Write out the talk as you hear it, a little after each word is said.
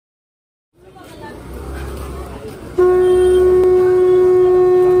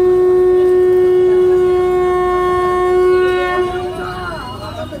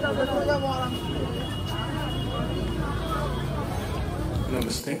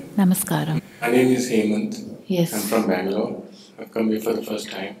Namaskaram. My name is Hemant. Yes. I'm from Bangalore. I've come here for the first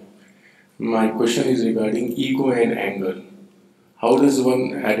time. My question is regarding ego and anger. How does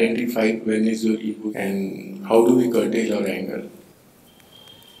one identify when is your ego and how do we curtail our anger?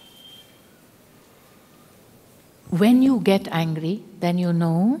 When you get angry, then you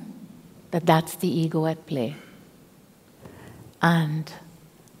know that that's the ego at play. And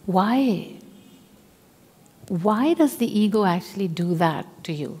why does the ego actually do that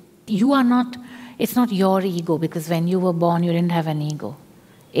to you? It's not your ego, because when you were born you didn't have an ego.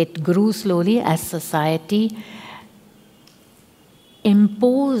 It grew slowly as society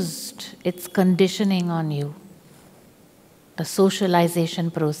imposed its conditioning on you. The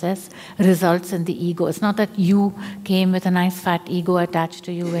socialization process results in the ego. It's not that you came with a nice fat ego attached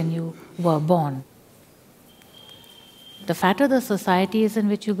to you when you were born. The fatter the society is in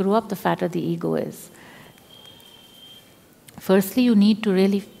which you grew up, the fatter the ego is. Firstly, you need to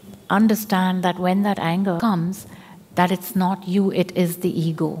really understand that when that anger comes, that it's not you, it is the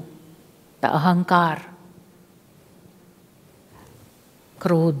ego, the ahankar.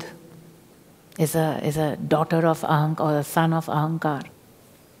 Krodh is a daughter of ahankar or a son of ahankar.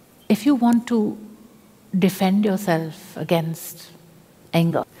 If you want to defend yourself against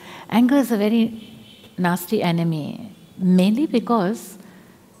anger, anger is a very nasty enemy, mainly because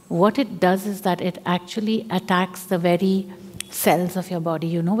what it does is that it actually attacks the very cells of your body.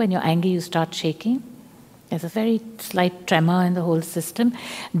 You know, when you're angry, you start shaking. There's a very slight tremor in the whole system.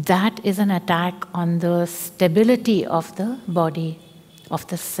 That is an attack on the stability of the body, of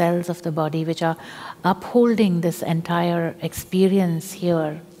the cells of the body, which are upholding this entire experience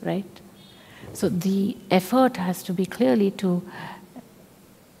here, right? So the effort has to be clearly to,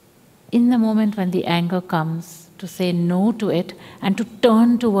 in the moment when the anger comes, to say no to it and to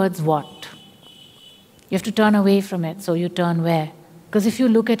turn towards what? You have to turn away from it, so you turn where? Because if you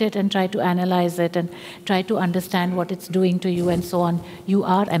look at it and try to analyze it and try to understand what it's doing to you and so on, you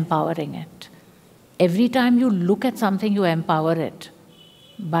are empowering it. Every time you look at something, you empower it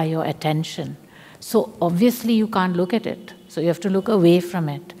by your attention. So obviously you can't look at it, so you have to look away from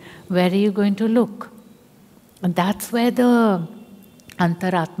it. Where are you going to look? And that's where the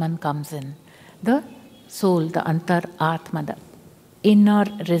Antaratman comes in. The soul, the Antaratma, the inner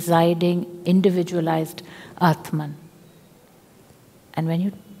residing, individualized Atman. And when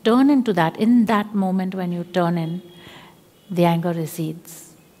you turn into that, in that moment when you turn in, the anger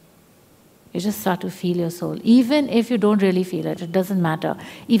recedes. You just start to feel your soul. Even if you don't really feel it, it doesn't matter.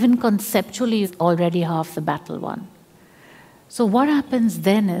 Even conceptually, it's already half the battle won. So what happens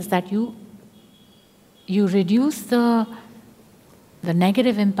then is that you reduce the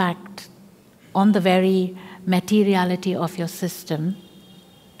negative impact on the very materiality of your system,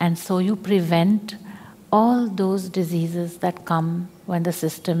 and so you prevent all those diseases that come when the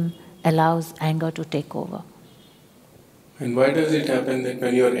system allows anger to take over. And why does it happen that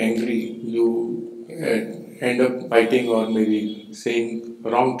when you're angry, you end up fighting or maybe saying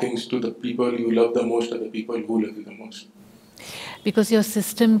wrong things to the people you love the most or the people who love you the most? Because your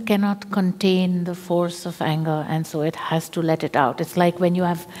system cannot contain the force of anger, and so it has to let it out. It's like when you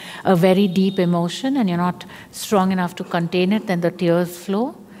have a very deep emotion and you're not strong enough to contain it, then the tears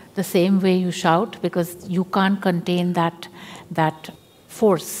flow. The same way you shout, because you can't contain that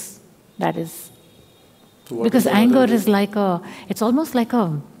force that is. Because anger is it's almost like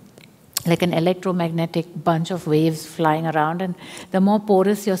an electro-magnetic bunch of waves flying around, and the more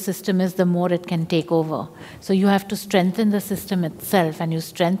porous your system is, the more it can take over. So you have to strengthen the system itself, and you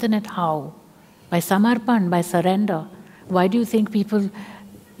strengthen it how? By samarpan, by surrender. Why do you think people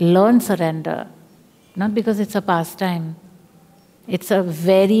learn surrender? Not because it's a pastime. It's a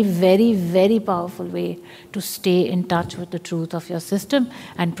very, very, very powerful way to stay in touch with the truth of your system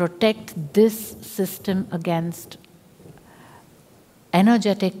and protect this system against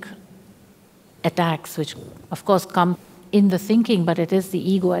energetic attacks, which of course come in the thinking, but it is the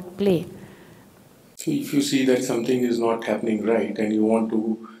ego at play. So if you see that something is not happening right and you want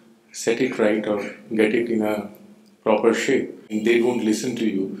to set it right or get it in a proper shape, and they don't listen to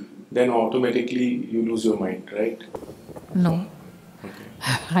you, then automatically you lose your mind, right? No. Okay.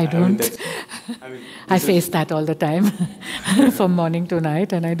 I don't. I face that all the time, from morning to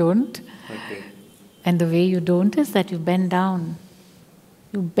night, and I don't. Okay. And the way you don't is that you bend down.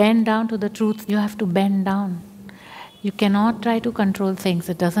 You bend down to the truth. You have to bend down. You cannot try to control things.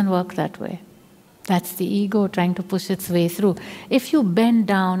 It doesn't work that way. That's the ego trying to push its way through. If you bend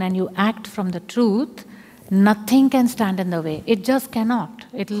down and you act from the truth, nothing can stand in the way. It just cannot.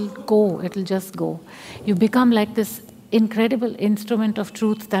 It'll go. It'll just go. You become like this incredible instrument of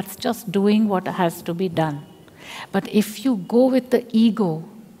truth that's just doing what has to be done. But if you go with the ego,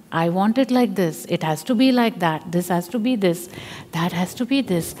 I want it like this, it has to be like that, this has to be this, that has to be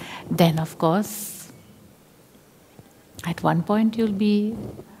this, then of course, at one point you'll be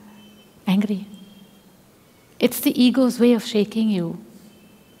angry. It's the ego's way of shaking you.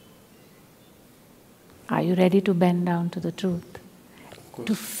 Are you ready to bend down to the truth?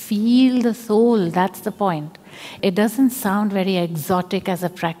 To feel the soul, that's the point. It doesn't sound very exotic as a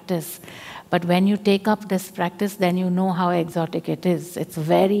practice, but when you take up this practice, then you know how exotic it is. It's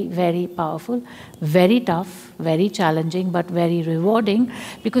very, very powerful, very tough, very challenging, but very rewarding,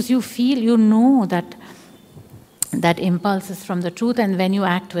 because you feel, you know that that impulse is from the truth, and when you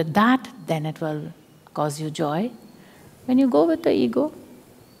act with that, then it will cause you joy. When you go with the ego,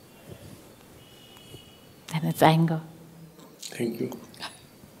 then it's anger. Thank you.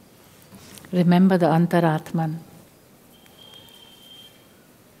 Remember the Antaratman.